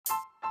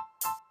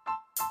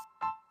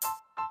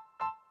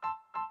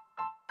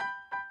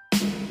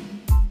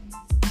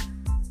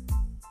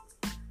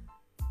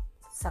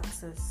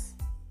Success.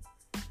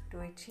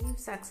 To achieve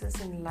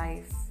success in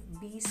life,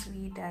 be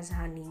sweet as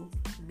honey,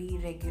 be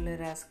regular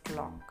as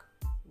clock,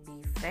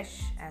 be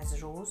fresh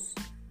as rose,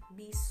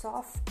 be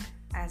soft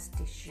as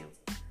tissue,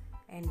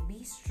 and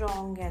be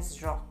strong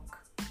as rock.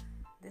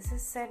 This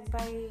is said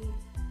by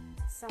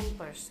some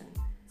person,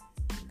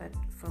 but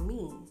for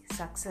me,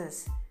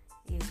 success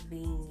is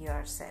being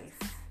yourself.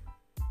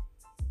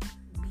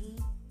 Be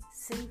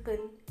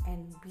simple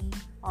and be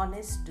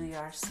honest to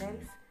yourself.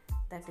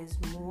 That is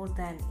more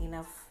than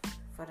enough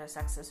for a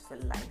successful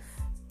life.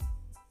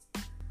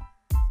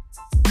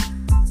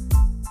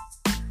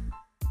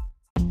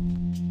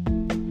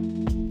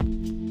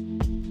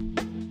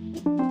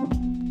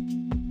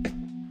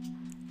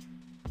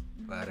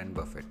 Warren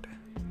Buffett.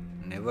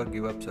 Never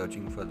give up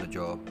searching for the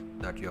job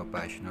that you are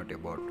passionate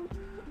about.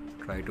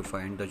 Try to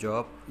find the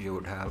job you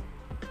would have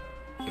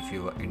if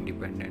you were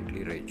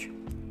independently rich.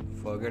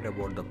 Forget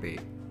about the pay.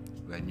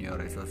 When you are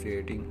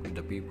associating with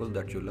the people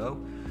that you love,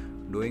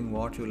 doing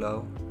what you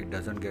love, it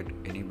doesn't get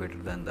any better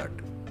than that.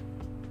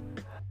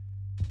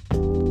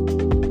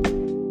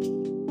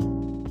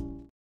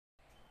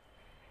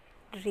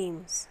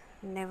 Dreams.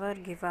 Never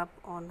give up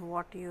on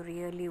what you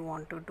really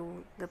want to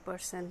do. The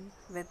person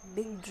with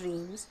big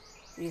dreams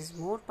is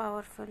more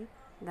powerful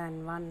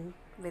than one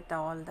with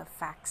all the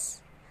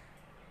facts.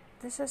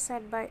 This is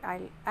said by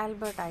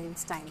Albert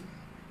Einstein.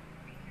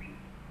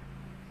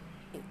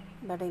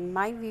 But in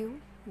my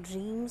view,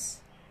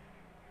 dreams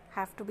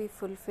have to be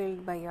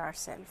fulfilled by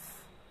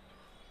yourself.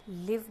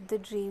 Live the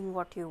dream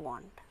what you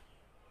want.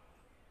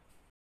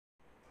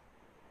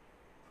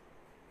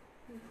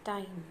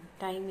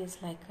 Time is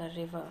like a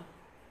river.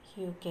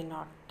 You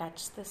cannot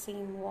touch the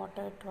same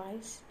water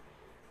twice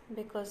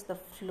because the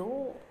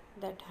flow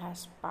that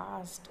has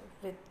passed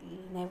will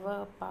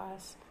never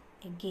pass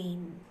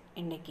again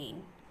and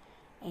again.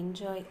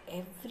 Enjoy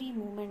every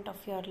moment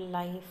of your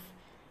life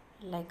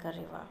like a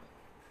river,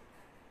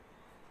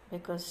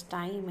 because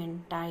time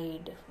and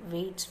tide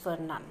waits for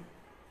none.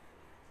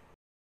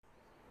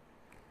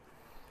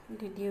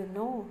 Did you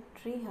know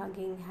tree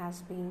hugging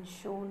has been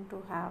shown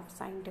to have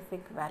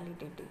scientific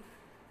validity?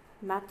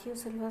 Matthew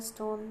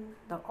Silverstone,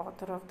 the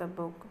author of the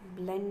book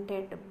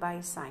Blended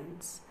by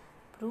Science,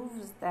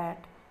 proves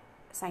that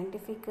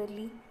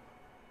scientifically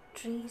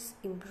trees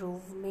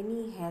improve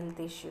many health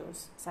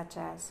issues such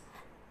as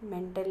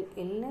mental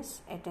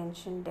illness,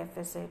 attention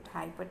deficit,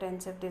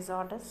 hypertensive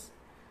disorders,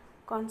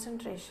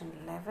 concentration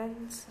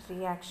levels,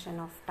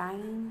 reaction of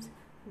times,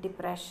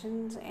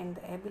 depressions, and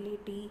the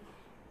ability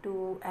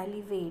to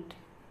alleviate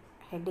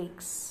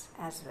headaches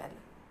as well.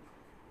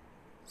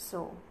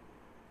 So,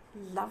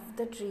 love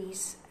the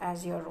trees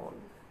as your own.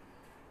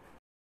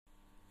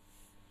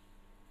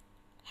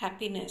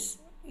 Happiness.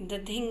 The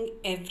thing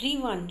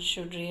everyone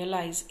should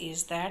realize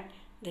is that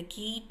the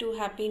key to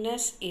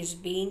happiness is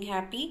being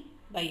happy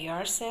by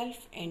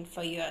yourself and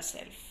for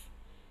yourself.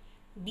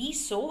 Be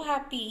so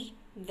happy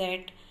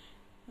that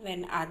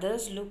when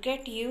others look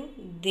at you,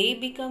 they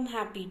become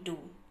happy too.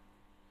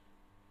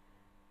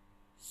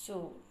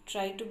 So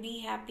try to be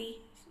happy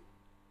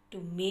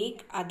to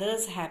make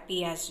others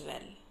happy as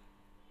well.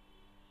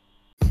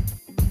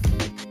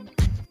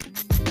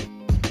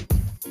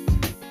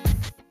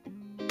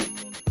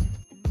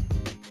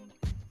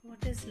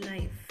 What is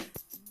life?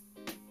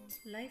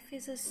 Life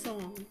is a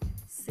song,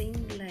 sing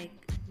like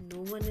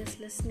no one is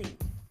listening.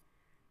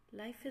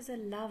 Life is a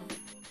love.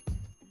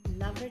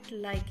 Love it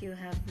like you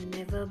have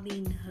never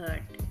been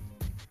hurt.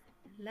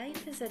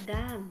 Life is a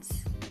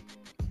dance.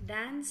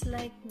 Dance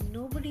like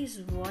nobody's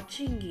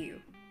watching you.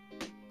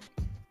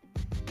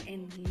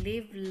 And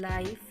live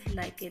life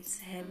like it's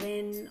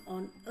heaven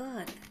on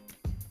earth.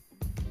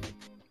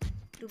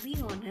 To be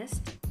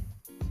honest,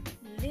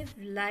 live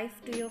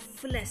life to your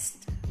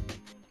fullest.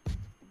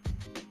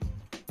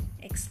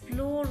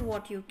 Explore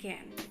what you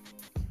can.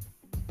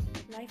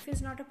 Life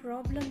is not a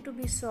problem to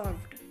be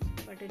solved,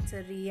 but it's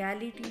a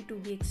reality to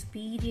be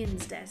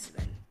experienced as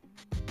well.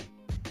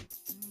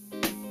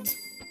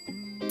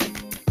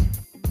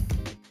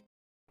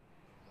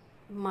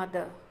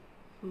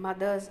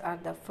 Mothers are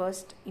the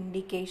first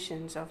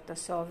indications of the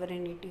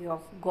sovereignty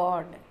of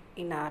God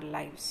in our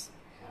lives.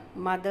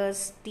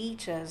 Mothers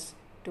teach us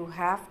to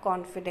have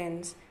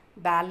confidence,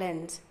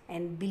 balance,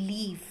 and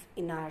belief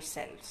in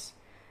ourselves.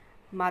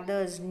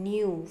 Mothers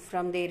knew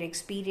from their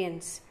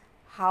experience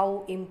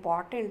how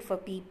important for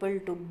people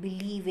to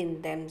believe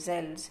in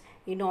themselves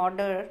in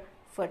order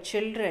for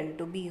children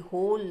to be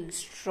whole,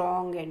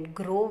 strong, and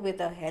grow with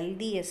a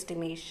healthy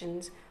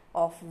estimations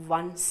of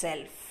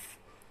oneself.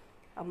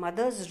 A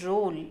mother's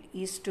role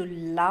is to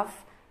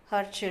love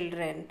her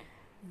children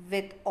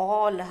with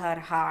all her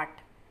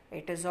heart.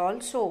 It is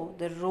also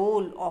the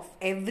role of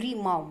every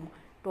mom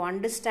to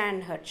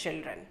understand her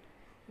children.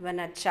 When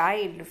a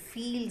child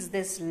feels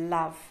this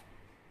love,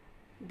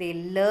 they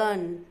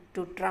learn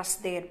to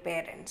trust their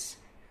parents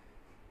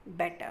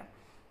better.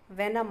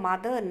 When a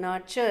mother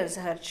nurtures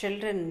her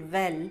children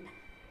well,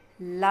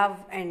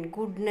 love and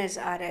goodness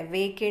are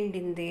awakened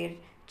in their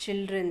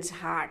children's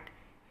heart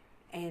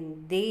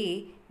and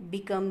they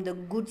become the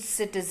good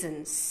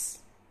citizens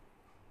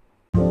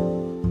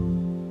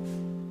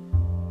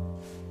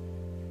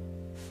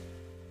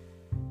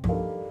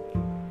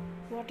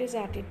What is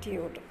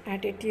attitude?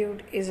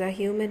 Attitude is a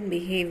human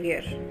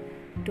behavior.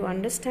 To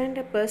understand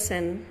a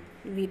person,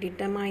 we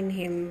determine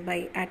him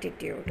by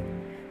attitude.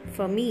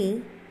 For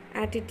me,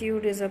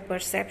 attitude is a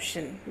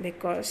perception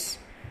because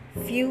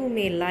few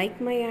may like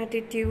my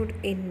attitude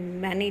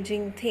in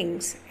managing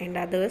things and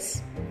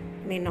others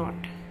may not.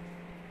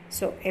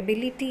 So,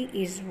 ability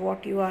is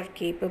what you are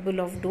capable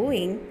of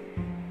doing,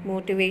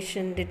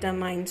 motivation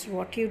determines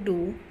what you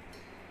do,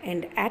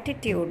 and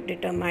attitude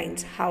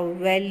determines how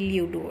well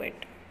you do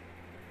it.